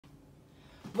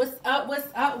What's up? What's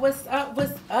up? What's up?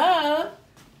 What's up?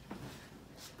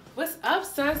 What's up,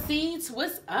 Sun Seeds?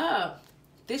 What's up?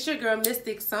 This your girl,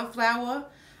 Mystic Sunflower.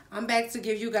 I'm back to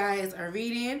give you guys a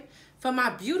reading for my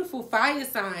beautiful fire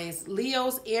signs,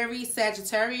 Leos, Aries,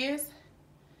 Sagittarius.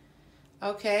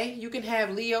 Okay, you can have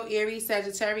Leo, Aries,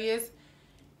 Sagittarius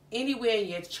anywhere in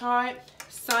your chart.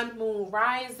 Sun, moon,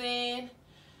 rising,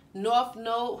 north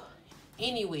node,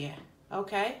 anywhere.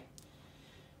 Okay?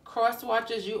 Cross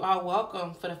watchers, you are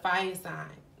welcome for the fire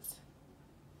signs.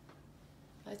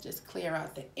 Let's just clear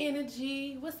out the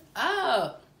energy. What's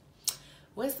up?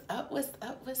 What's up? What's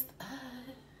up? What's up?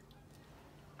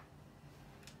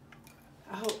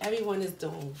 I hope everyone is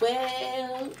doing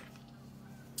well.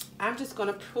 I'm just going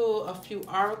to pull a few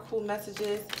oracle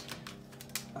messages.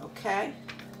 Okay.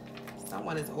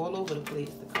 Someone is all over the place.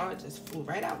 The card just flew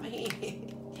right out my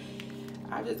hand.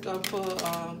 I'm just going to pull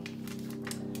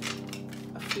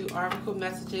a few oracle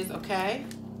messages, okay?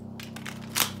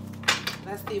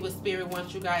 Let's see what Spirit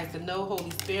wants you guys to know. Holy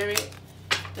Spirit,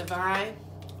 Divine,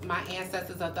 my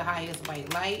ancestors of the highest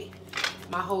white light,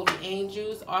 my holy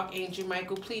angels, Archangel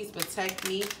Michael, please protect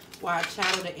me while I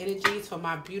channel the energies for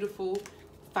my beautiful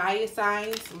fire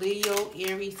signs, Leo,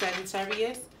 Aries,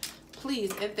 Sagittarius.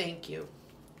 Please and thank you.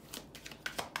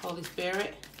 Holy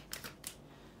Spirit.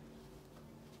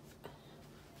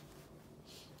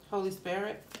 Holy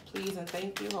Spirit, please and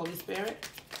thank you, Holy Spirit.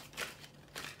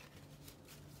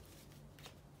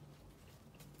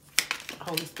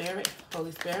 Holy Spirit,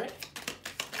 Holy Spirit.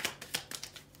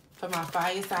 For my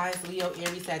fire signs, Leo,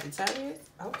 Aries, Sagittarius.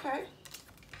 Okay.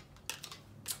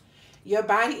 Your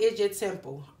body is your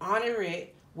temple. Honor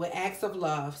it with acts of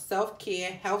love,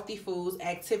 self-care, healthy foods,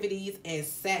 activities, and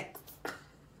sex.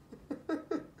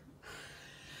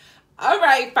 All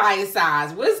right, fire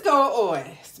signs, what's going on?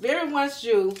 Spirit wants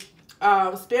you,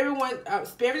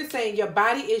 Spirit is saying your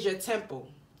body is your temple.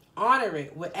 Honor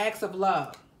it with acts of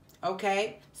love,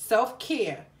 okay?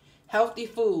 Self-care, healthy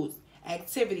foods,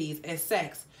 activities, and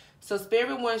sex. So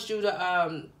Spirit wants you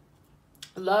to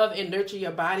love and nurture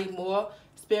your body more.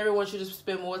 Spirit wants you to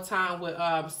spend more time with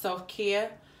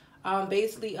self-care.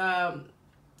 Basically,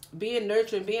 being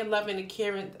nurturing, being loving and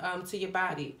caring to your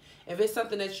body. If it's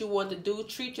something that you want to do,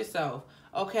 treat yourself,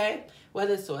 okay?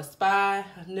 Whether it's to a spa,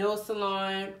 a nail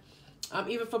salon,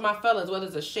 even for my fellas, whether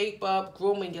it's a shape up,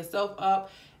 grooming yourself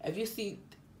up. If you see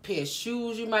a pair of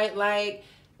shoes you might like,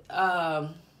 a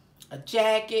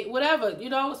jacket, whatever, you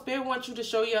know, Spirit wants you to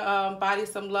show your body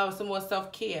some love, some more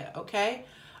self-care, okay?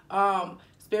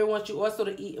 Spirit wants you also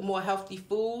to eat more healthy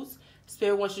foods.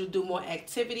 Spirit wants you to do more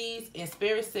activities. And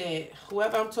Spirit said,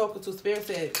 whoever I'm talking to, Spirit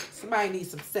said, somebody needs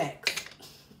some sex.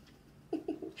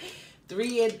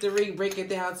 3 and 3, break it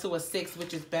down to a 6,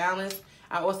 which is balance.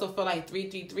 I also feel like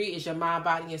 333 is your mind,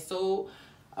 body, and soul.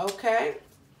 Okay?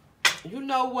 You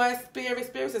know what, Spirit?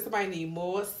 Spirit said somebody need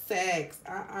more sex.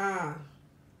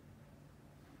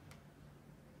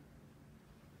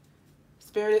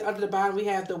 Spirit, under the bottom, we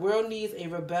have the world needs a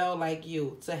rebel like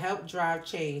you to help drive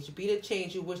change. Be the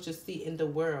change you wish to see in the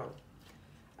world.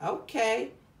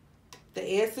 Okay. The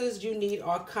answers you need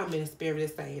are coming, Spirit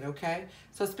is saying, okay?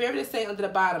 So Spirit is saying under the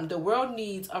bottom, the world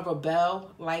needs a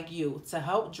rebel like you to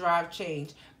help drive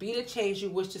change. Be the change you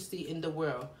wish to see in the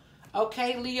world.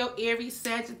 Okay, Leo, Aries,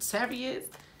 Sagittarius.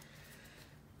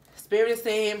 Spirit is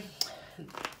saying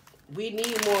we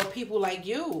need more people like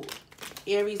you.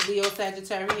 Aries, Leo,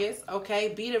 Sagittarius, okay?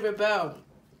 Be the rebel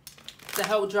to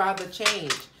help drive the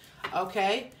change,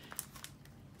 okay?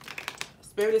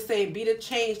 Spirit is saying, be the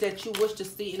change that you wish to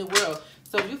see in the world.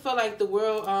 So if you feel like the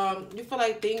world, you feel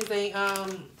like things ain't,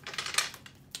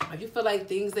 if you feel like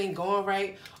things ain't going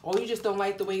right, or you just don't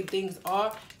like the way things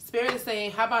are, Spirit is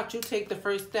saying, how about you take the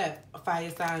first step, fire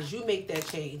signs? You make that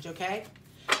change, okay?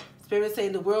 Spirit is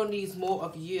saying the world needs more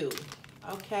of you,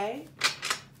 okay?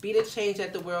 Be the change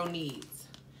that the world needs.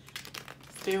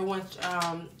 Spirit wants,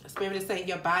 Spirit is saying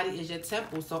your body is your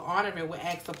temple, so honor it with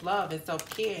acts of love and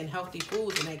self-care and healthy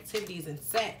foods and activities and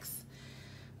sex.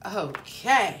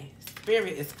 Okay,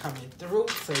 Spirit is coming through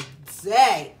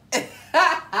today.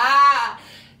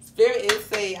 Spirit is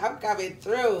saying, I'm coming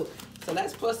through. So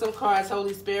let's put some cards,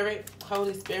 Holy Spirit.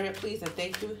 Holy Spirit, please and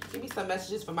thank you. Give me some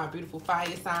messages for my beautiful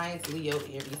fire signs, Leo,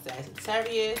 Aries,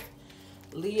 Sagittarius.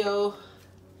 Leo,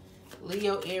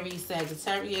 Aries,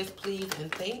 Sagittarius, please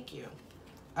and thank you.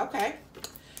 Okay,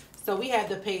 so we have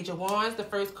the Page of Wands. The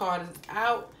first card is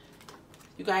out.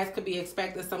 You guys could be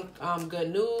expecting some good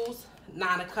news.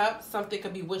 9 of Cups. Something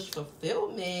could be wish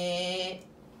fulfillment.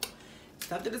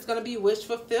 Something that's going to be wish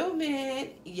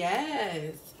fulfillment.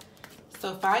 Yes.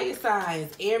 So fire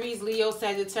signs. Aries, Leo,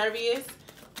 Sagittarius.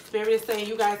 Spirit is saying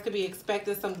you guys could be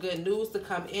expecting some good news to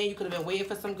come in. You could have been waiting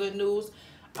for some good news.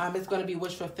 It's going to be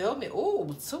wish fulfillment.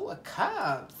 Ooh, 2 of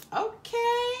Cups.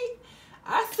 Okay.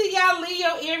 I see y'all,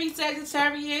 Leo, Aries,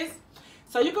 Sagittarius.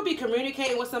 So you could be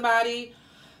communicating with somebody,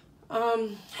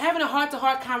 having a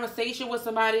heart-to-heart conversation with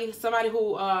somebody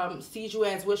who sees you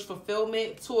as wish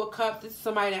fulfillment. 2 of Cups. This is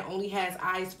somebody that only has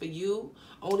eyes for you,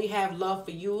 only have love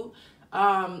for you.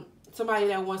 Somebody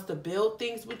that wants to build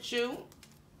things with you.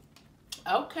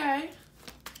 Okay.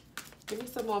 Give me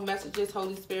some more messages,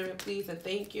 Holy Spirit, please, and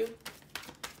thank you.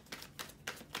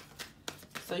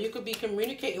 So you could be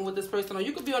communicating with this person, or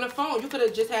you could be on the phone. You could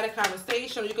have just had a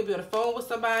conversation, or you could be on the phone with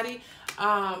somebody.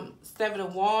 7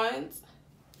 of Wands.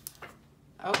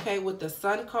 Okay, with the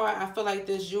Sun card, I feel like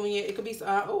this union, it could be,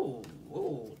 oh,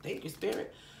 thank you,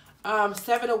 Spirit.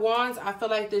 7 of Wands, I feel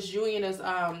like this union is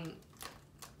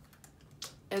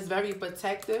very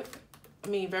protective. I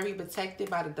mean, very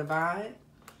protected by the divine.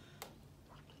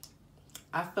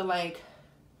 I feel like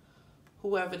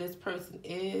whoever this person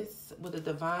is with the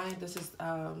divine, this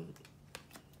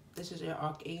is your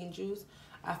archangels.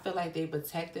 I feel like they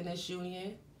protecting this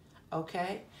union.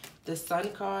 Okay, the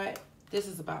Sun card, this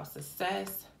is about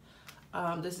success.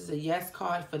 This is a yes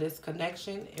card for this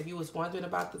connection. If you was wondering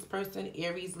about this person,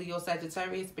 Aries, Leo,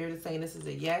 Sagittarius, Spirit is saying this is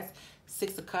a yes.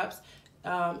 6 of Cups.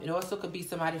 It also could be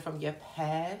somebody from your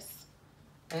past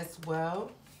as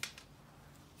well.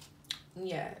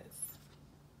 Yes.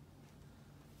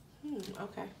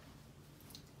 Okay.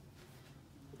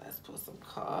 Let's put some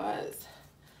cards.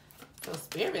 So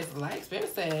Spirit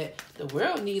said, the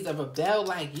world needs a rebel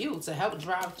like you to help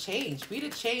drive change. Be the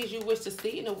change you wish to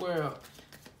see in the world.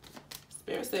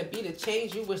 Spirit said, be the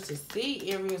change you wish to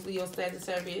see, Aries, Leo,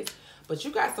 Sagittarius. But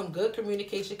you got some good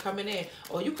communication coming in.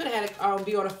 Or you could have had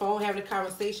be on the phone having a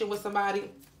conversation with somebody.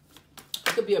 It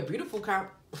could be a beautiful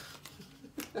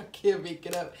I can't make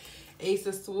it up. Ace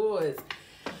of Swords.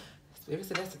 Spirit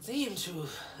said that's the damn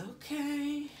truth.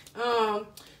 Okay.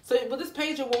 So with this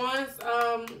Page of Wands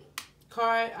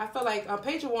card, I feel like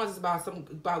Page of Wands is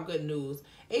about good news.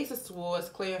 Ace of Swords,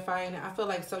 clarifying. I feel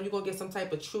like you're gonna get some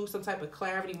type of truth, some type of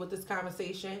clarity with this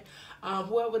conversation.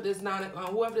 Whoever this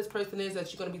person is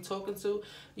that you're gonna be talking to,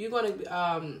 you're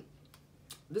gonna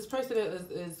this person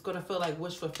is gonna feel like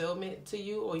wish fulfillment to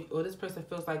you, or this person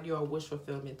feels like you're a wish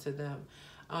fulfillment to them.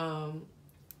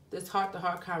 This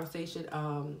heart-to-heart conversation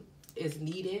is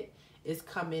needed. It's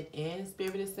coming in.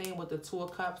 Spirit is saying with the 2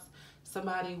 of Cups,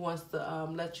 somebody wants to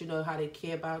let you know how they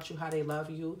care about you, how they love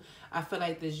you. I feel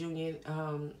like this union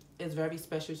is very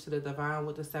special to the divine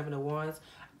with the 7 of Wands.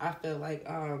 I feel like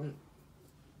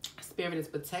Spirit is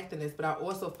protecting this, but I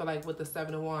also feel like with the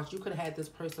 7 of Wands, you could have had this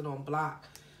person on block.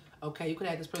 Okay, you could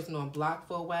have had this person on block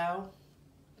for a while,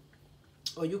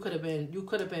 or you could have been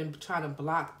trying to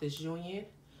block this union.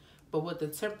 But with the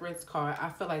Temperance card, I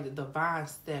feel like the divine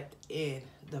stepped in.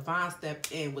 Divine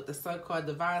stepped in. With the Sun card,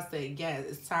 divine said, yes,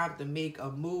 it's time to make a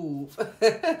move.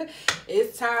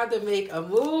 It's time to make a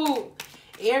move.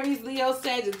 Aries, Leo,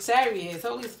 Sagittarius.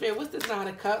 Holy Spirit, what's this 9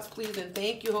 of Cups? Please and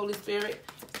thank you, Holy Spirit.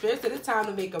 Spirit said it's time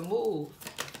to make a move.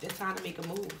 It's time to make a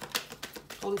move.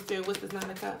 Holy Spirit, what's this 9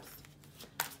 of Cups?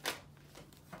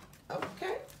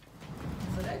 Okay.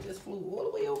 So that just flew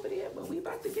all the way over there, but we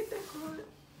about to get that card.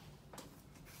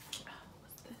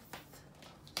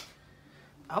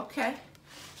 Okay.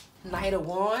 Knight of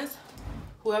Wands.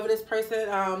 Whoever this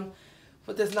person,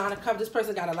 with this 9 of Cups, this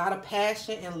person got a lot of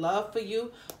passion and love for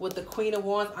you. With the Queen of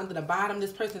Wands under the bottom,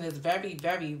 this person is very,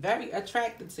 very, very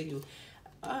attracted to you.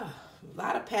 A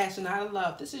lot of passion, a lot of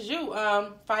love. This is you,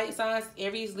 fire signs,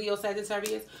 Aries, Leo,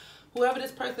 Sagittarius. Whoever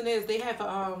this person is, they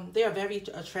are very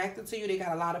attracted to you. They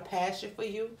got a lot of passion for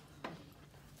you.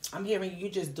 I'm hearing you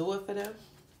just do it for them.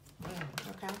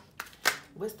 Okay.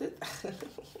 What's this?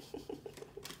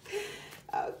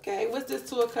 Okay, what's this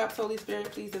 2 of Cups, Holy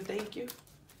Spirit, please and thank you.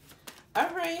 All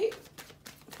right,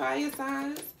 fire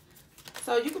signs.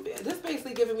 So you could be, this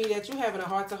basically giving me that you're having a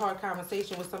heart-to-heart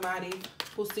conversation with somebody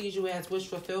who sees you as wish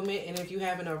fulfillment. And if you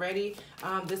haven't already,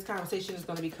 this conversation is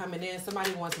going to be coming in.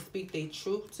 Somebody wants to speak their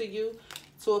truth to you.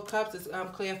 2 of Cups is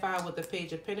clarified with the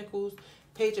Page of Pentacles.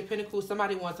 Page of Pentacles,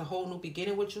 somebody wants a whole new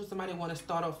beginning with you. Somebody wants to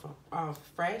start off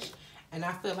fresh. And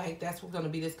I feel like that's what's going to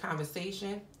be this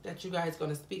conversation that you guys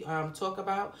going to talk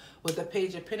about with the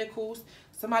Page of Pentacles.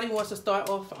 Somebody wants to start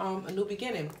off a new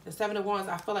beginning. The 7 of Wands,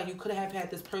 I feel like you could have had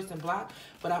this person blocked,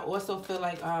 but I also feel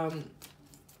like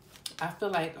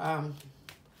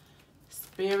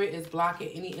Spirit is blocking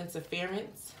any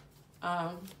interference.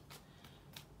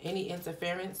 Any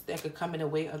interference that could come in the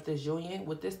way of this union.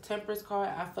 With this Temperance card,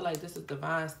 I feel like this is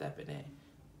divine stepping in.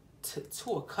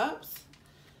 2 of Cups.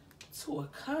 2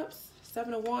 of Cups.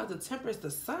 Seven of Wands, the Temperance,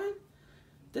 the Sun.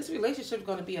 This relationship is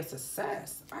going to be a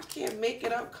success. I can't make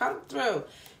it up. Come through.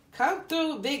 Come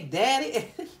through, Big Daddy.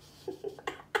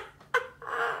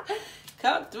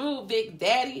 Come through, Big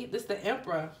Daddy. This is the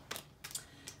Emperor.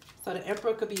 So the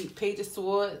Emperor could be Page of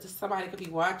Swords. Somebody could be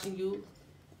watching you,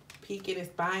 peeking and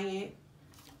spying.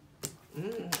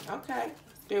 Okay.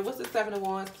 Spirit, what's the Seven of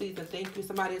Wands, please and thank you.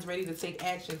 Somebody is ready to take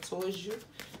action towards you.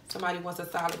 Somebody wants a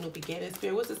solid new beginning.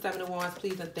 Spirit, what's the Seven of Wands,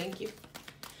 please and thank you.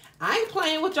 I ain't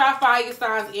playing with y'all fire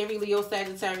signs, Aries, Leo,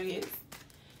 Sagittarius.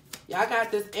 Y'all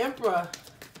got this Emperor.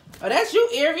 Oh, that's you,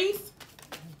 Aries.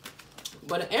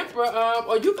 But the Emperor,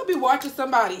 or you could be watching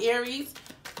somebody, Aries.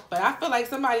 But I feel like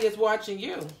somebody is watching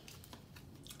you.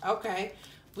 Okay.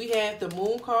 We have the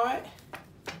Moon card.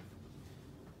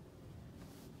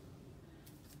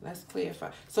 Let's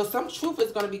clarify. So some truth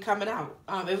is going to be coming out.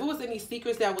 If it was any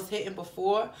secrets that was hidden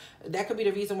before, that could be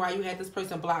the reason why you had this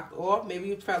person blocked off. Maybe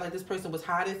you felt like this person was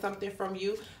hiding something from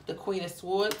you. The Queen of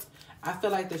Swords. I feel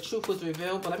like the truth was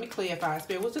revealed. But let me clarify.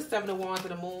 Spirit, what's the Seven of Wands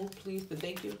and the Moon, please and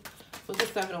thank you. What's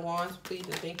the Seven of Wands, please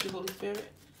and thank you, Holy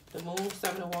Spirit. The Moon,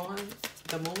 Seven of Wands,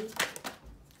 the Moon.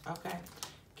 Okay.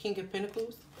 King of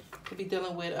Pentacles. Could be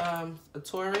dealing with a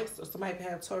Taurus, or somebody could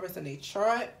have Taurus in their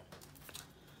chart.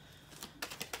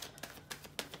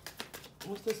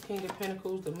 What's this King of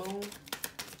Pentacles, the Moon?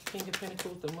 King of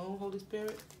Pentacles, the Moon, Holy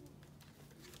Spirit.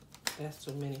 That's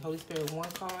too many. Holy Spirit, one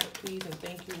card, please, and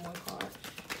thank you, one card.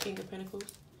 King of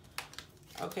Pentacles.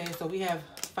 Okay, so we have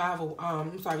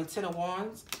Ten of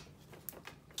Wands.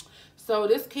 So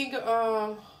this King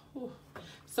of,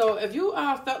 so if you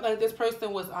felt like this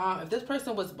person was,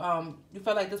 you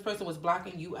felt like this person was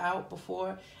blocking you out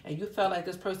before, and you felt like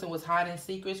this person was hiding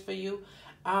secrets for you,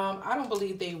 I don't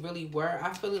believe they really were.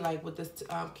 I feel like with this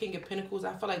King of Pentacles,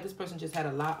 I feel like this person just had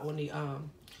a lot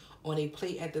on a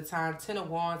plate at the time. Ten of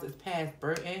Wands is past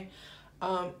burden.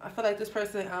 I feel like this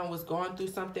person was going through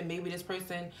something. Maybe this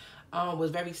person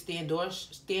was very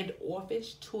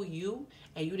standoffish to you,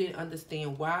 and you didn't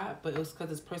understand why, but it was because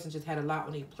this person just had a lot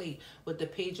on their plate. With the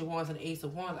Page of Wands and the Ace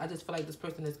of Wands, I just feel like this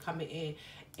person is coming in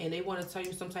and they want to tell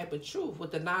you some type of truth.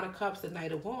 With the Nine of Cups, the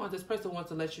Knight of Wands, this person wants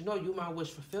to let you know you my wish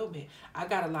fulfillment. I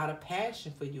got a lot of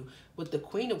passion for you. With the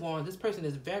Queen of Wands, this person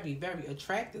is very, very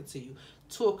attracted to you.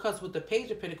 Two of Cups with the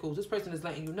Page of Pentacles, this person is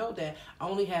letting you know that I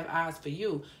only have eyes for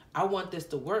you. I want this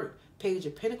to work. Page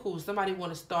of Pentacles, somebody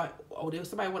want to start,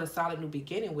 somebody want a solid new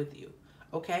beginning with you.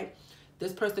 Okay?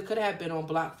 This person could have been on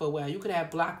block for a while. You could have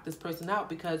blocked this person out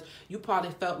because you probably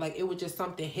felt like it was just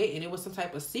something hidden. It was some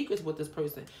type of secrets with this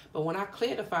person. But when I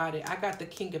clarified it, I got the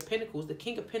King of Pentacles. The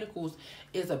King of Pentacles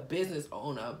is a business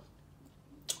owner.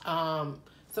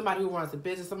 Somebody who runs a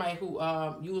business, somebody who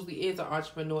usually is an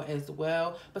entrepreneur as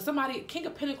well. But somebody, King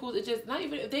of Pentacles, is just not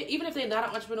even if they're not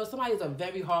an entrepreneur, somebody is a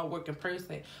very hardworking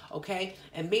person, okay?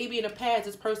 And maybe in the past,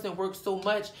 this person worked so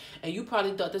much, and you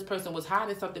probably thought this person was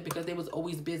hiding something because they was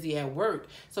always busy at work.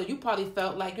 So you probably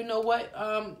felt like, you know what,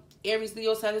 Aries,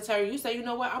 Leo, Sagittarius, you say, you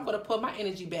know what, I'm going to put my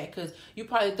energy back because you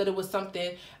probably thought it was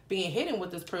something being hidden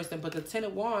with this person. But the Ten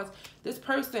of Wands, this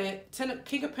person,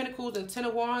 King of Pentacles and Ten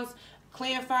of Wands,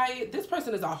 clarify it, this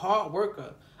person is a hard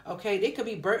worker, okay? They could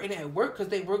be burdened at work because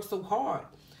they work so hard.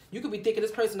 You could be thinking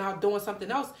this person out doing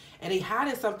something else, and they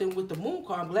hiding something with the Moon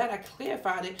card. I'm glad I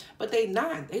clarified it, but they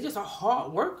not. They just a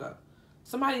hard worker.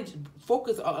 Somebody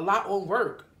focus a lot on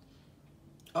work,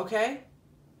 okay?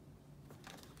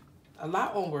 A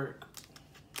lot on work.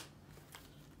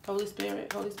 Holy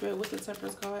Spirit, what's the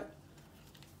Temperance card?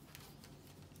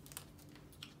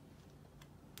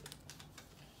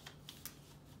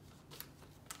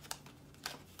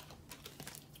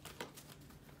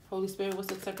 Holy Spirit, what's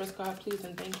the Temperance card, please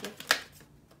and thank you.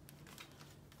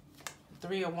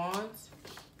 Three of Wands.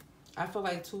 I feel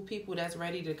like two people that's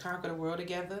ready to conquer the world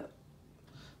together.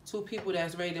 Two people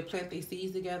that's ready to plant their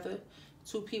seeds together.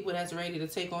 Two people that's ready to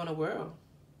take on the world.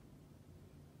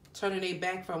 Turning their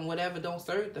back from whatever don't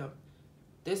serve them.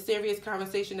 This serious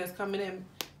conversation that's coming in.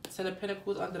 Ten of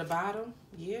Pentacles under the bottom.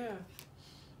 Yeah.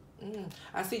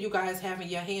 I see you guys having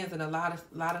your hands in a lot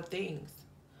of things.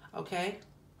 Okay?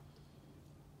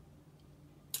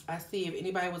 I see if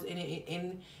anybody was in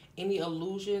any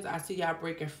illusions, I see y'all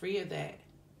breaking free of that.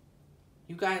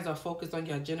 You guys are focused on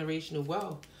your generational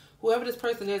wealth. Whoever this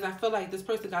person is, I feel like this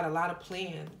person got a lot of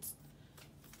plans.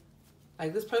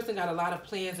 Like this person got a lot of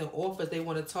plans and offers they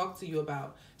want to talk to you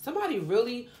about. Somebody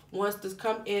really wants to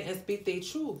come in and speak their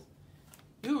truth.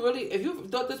 If you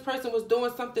thought this person was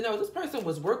doing something else, this person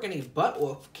was working a butt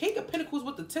off. King of Pentacles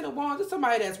with the Ten of Wands, is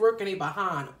somebody that's working a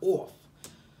behind off.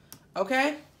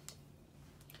 Okay?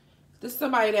 This is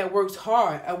somebody that works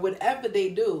hard at whatever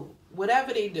they do.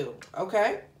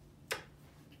 Okay?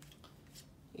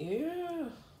 Yeah.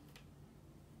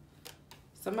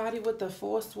 Somebody with the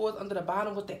 4 swords under the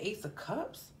bottom with the Ace of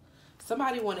Cups.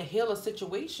 Somebody want to heal a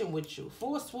situation with you.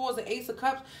 4 swords and Ace of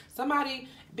Cups. Somebody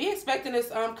be expecting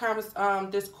this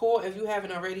this call if you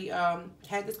haven't already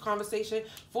had this conversation.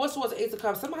 4 swords and Ace of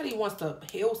Cups. Somebody wants to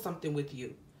heal something with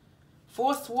you.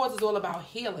 4 swords is all about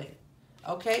healing.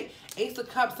 Okay? Ace of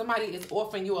Cups. Somebody is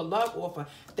offering you a love offer.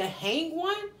 The Hanged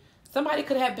One. Somebody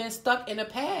could have been stuck in the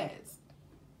past.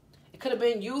 It could have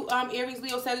been you, Aries,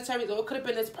 Leo, Sagittarius, or it could have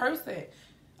been this person.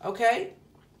 Okay?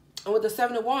 And with the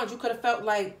 7 of Wands, you could have felt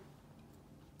like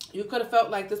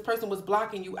this person was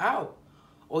blocking you out.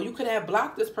 Or you could have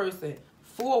blocked this person.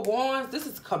 4 of Wands, this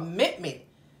is commitment.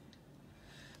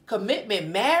 Commitment,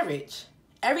 marriage.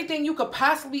 Everything you could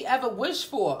possibly ever wish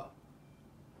for.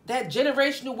 That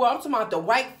generational wealth. I'm talking about the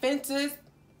white fences,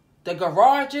 the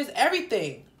garages,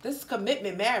 everything. This is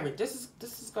commitment, marriage. This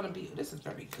is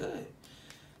very good.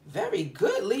 Very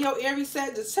good. Leo, Aries,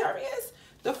 Sagittarius.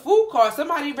 The Fool card.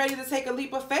 Somebody ready to take a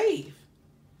leap of faith.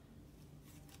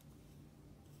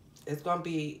 It's gonna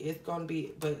be some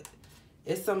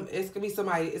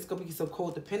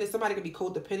codependent. Somebody could be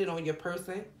codependent on your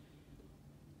person.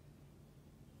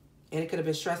 And it could have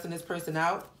been stressing this person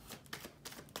out.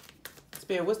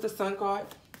 Spirit, what's the Sun card?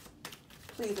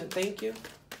 Please and thank you.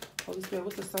 Holy Spirit,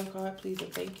 what's the Sun card? Please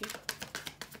and thank you.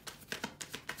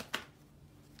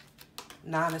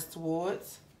 9 of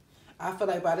Swords. I feel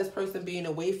like by this person being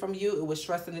away from you, it was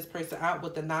stressing this person out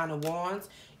with the 9 of Wands.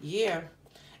 Yeah,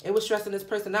 it was stressing this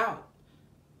person out.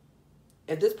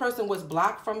 If this person was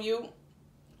blocked from you,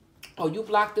 or you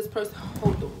blocked this person,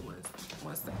 hold on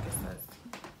one second, sis.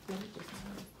 Let me just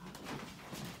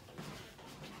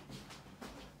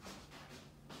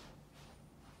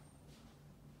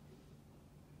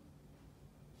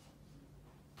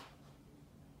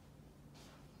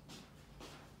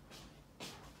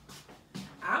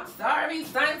I'm sorry,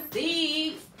 sun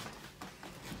seeds.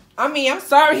 I'm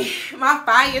sorry, my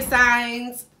fire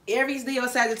signs. Aries, Leo,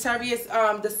 Sagittarius.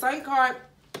 The Sun card,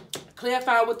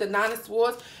 clarified with the 9 of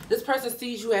Swords. This person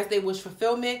sees you as they wish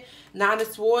fulfillment. 9 of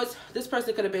Swords. This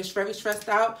person could have been very stressed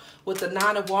out with the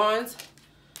 9 of Wands.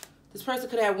 This person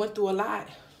could have went through a lot.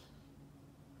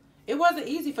 It wasn't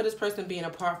easy for this person being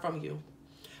apart from you.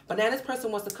 But now this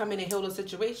person wants to come in and heal the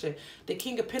situation. The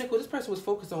King of Pentacles, this person was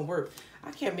focused on work.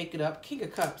 I can't make it up. King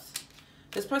of Cups.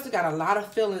 This person got a lot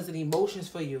of feelings and emotions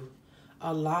for you.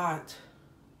 A lot.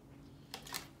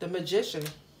 The Magician.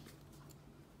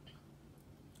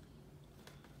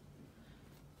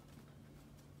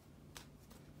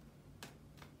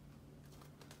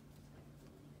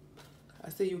 I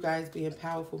see you guys being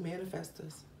powerful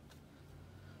manifestors.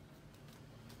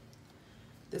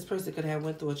 This person could have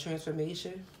went through a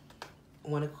transformation.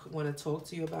 Want to talk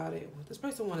to you about it. This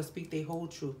person want to speak their whole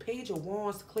truth. Page of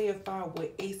Wands clarified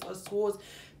with Ace of Swords.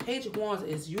 Page of Wands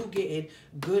is you getting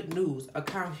good news,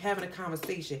 having a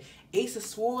conversation. Ace of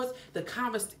Swords,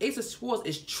 Ace of Swords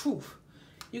is truth.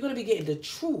 You're going to be getting the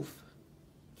truth.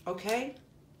 Okay?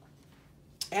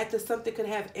 After something could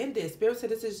have ended. Spirit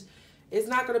said it's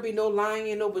not going to be no lying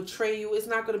and no betrayal. It's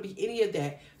not going to be any of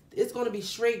that. It's going to be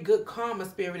straight good karma,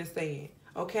 Spirit is saying.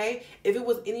 Okay? If it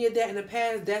was any of that in the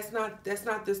past, that's not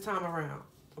this time around.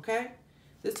 Okay?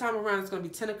 This time around, it's going to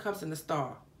be 10 of Cups and the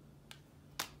Star.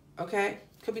 Okay?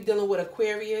 Could be dealing with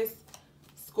Aquarius,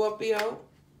 Scorpio.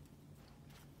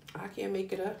 I can't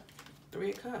make it up.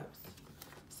 3 of Cups.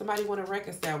 Somebody want to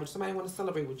reconcile with you. Somebody want to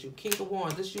celebrate with you. King of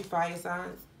Wands. This you, fire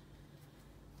signs.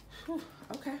 Whew.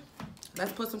 Okay.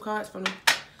 Let's put some cards from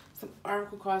some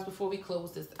oracle cards before we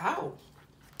close this out.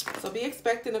 So be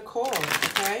expecting a call,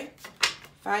 okay?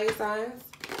 Fire signs.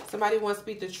 Somebody wants to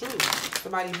speak the truth.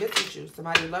 Somebody misses you.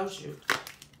 Somebody loves you.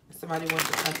 Somebody wants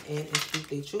to come in and speak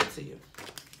their truth to you.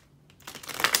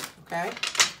 Okay?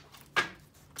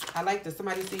 I like this.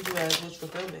 Somebody sees you as wish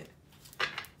fulfillment.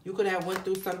 You could have went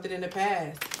through something in the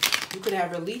past. You could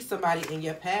have released somebody in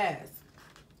your past.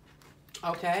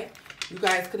 Okay? You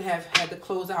guys could have had to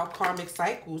close out karmic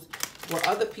cycles with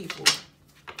other people.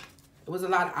 It was a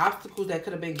lot of obstacles that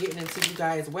could have been getting into you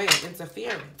guys' way,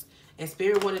 interference. And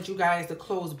Spirit wanted you guys to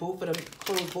close both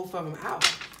of them out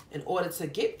in order to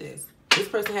get this. This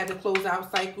person had to close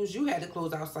out cycles. You had to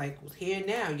close out cycles. Here and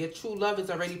now, your true love is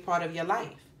already part of your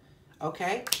life.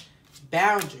 Okay?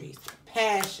 Boundaries,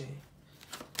 passion.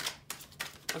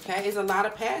 Okay? There's a lot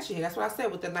of passion here. That's what I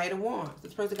said with the Knight of Wands.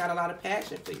 This person got a lot of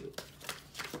passion for you.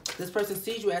 This person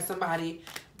sees you as somebody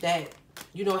that,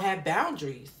 have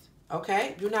boundaries.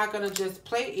 Okay? You're not going to just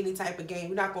play any type of game.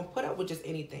 You're not going to put up with just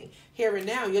anything. Here and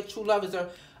now, your true love is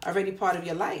already part of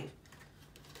your life.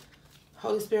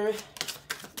 Holy Spirit,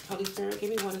 give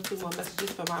me 1 or 2 more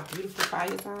messages for my beautiful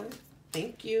fire signs.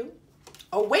 Thank you.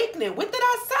 Awakening. What did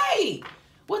I say?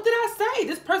 What did I say?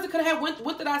 This person could have went.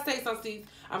 What did I say, Sunseeds?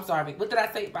 I'm sorry. What did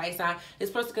I say, fire sign? This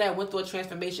person could have went through a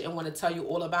transformation and want to tell you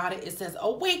all about it. It says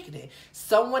awakening.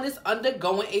 Someone is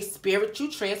undergoing a spiritual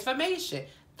transformation.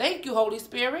 Thank you, Holy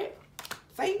Spirit.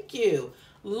 Thank you.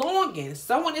 Longing.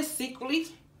 Someone is secretly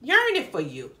yearning for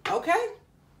you. Okay?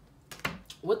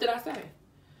 What did I say?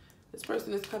 This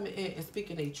person is coming in and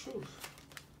speaking a truth.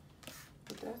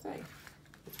 What did I say?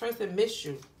 This person missed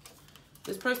you.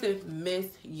 This person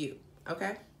missed you.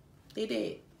 Okay? They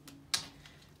did.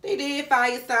 They did,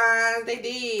 fire signs. They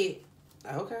did.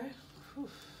 Okay. Whew.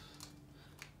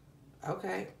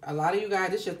 Okay. A lot of you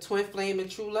guys, this is your twin flame and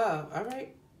true love. All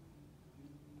right?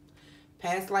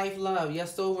 Past life love. Your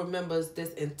soul remembers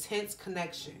this intense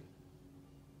connection.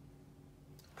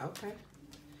 Okay.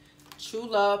 True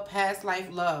love, past life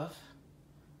love.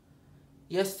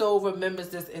 Your soul remembers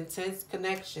this intense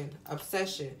connection,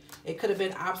 obsession. It could have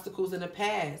been obstacles in the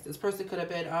past. This person could have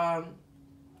been,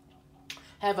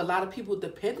 have a lot of people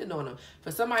dependent on them.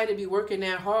 For somebody to be working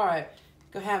that hard,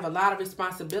 could have a lot of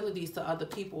responsibilities to other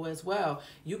people as well.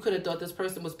 You could have thought this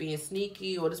person was being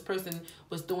sneaky or this person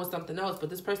was doing something else, but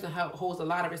this person holds a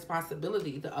lot of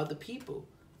responsibility to other people.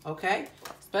 Okay?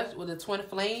 Especially with the twin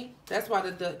flame. That's why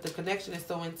the connection is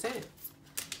so intense.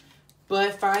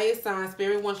 But fire sign,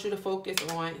 Spirit wants you to focus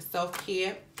on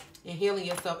self-care and healing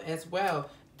yourself as well.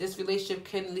 This relationship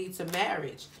can lead to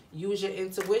marriage. Use your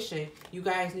intuition. You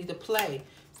guys need to play.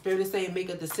 Spirit is saying make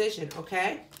a decision,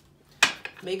 okay?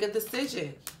 Make a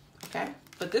decision, okay?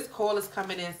 But this call is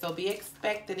coming in, so be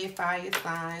expecting it, fire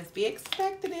signs. Be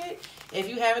expecting it. If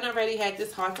you haven't already had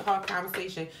this heart-to-heart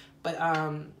conversation, but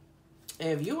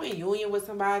if you're in union with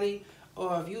somebody,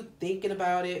 or if you thinking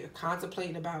about it, or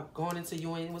contemplating about going into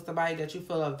union with somebody that you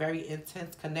feel a very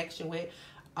intense connection with,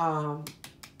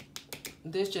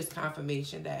 this just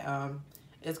confirmation that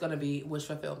it's going to be wish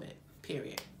fulfillment,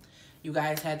 period. You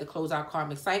guys had to close out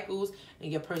karmic cycles,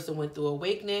 and your person went through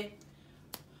awakening.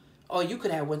 Or you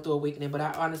could have went through awakening, but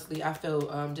I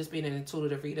feel, just being an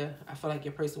intuitive reader, I feel like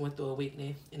your person went through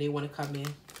awakening, and they want to come in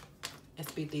and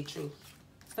speak their truth.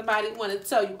 Somebody want to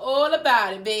tell you all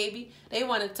about it, baby. They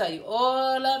want to tell you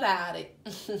all about it.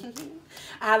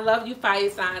 I love you, fire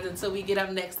signs, until we get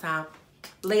up next time.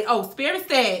 Spirit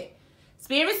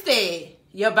said,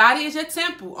 your body is your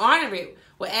temple. Honor it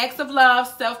with acts of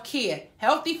love, self-care,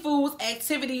 healthy foods,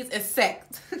 activities, and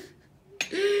sex.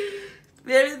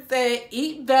 Spirit said,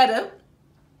 eat better.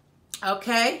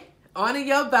 Okay? Honor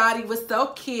your body with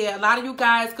self-care. A lot of you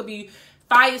guys could be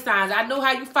fire signs. I know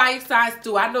how you fire signs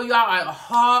do. I know y'all are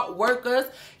hard workers.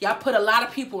 Y'all put a lot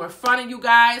of people in front of you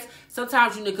guys.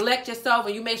 Sometimes you neglect yourself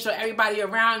and you make sure everybody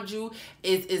around you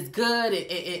is good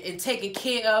and taken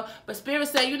care of. But Spirit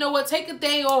said, you know what? Take a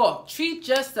day off. Treat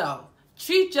yourself.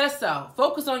 Treat yourself.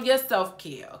 Focus on your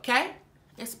self-care, okay?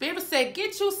 And Spirit said,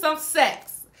 get you some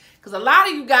sex. Because a lot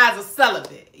of you guys are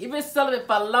celibate. You've been celibate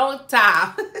for a long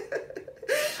time.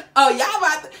 Oh, y'all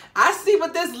about to, I see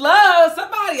what this love.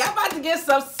 Somebody, I'm about to get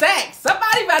some sex.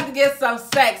 Somebody about to get some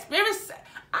sex. Spirit said,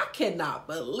 I cannot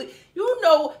believe. You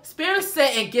know, Spirit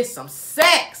said, and get some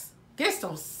sex. Get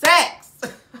some sex.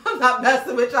 I'm not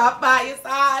messing with y'all fire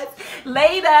signs.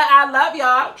 Later, I love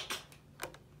y'all.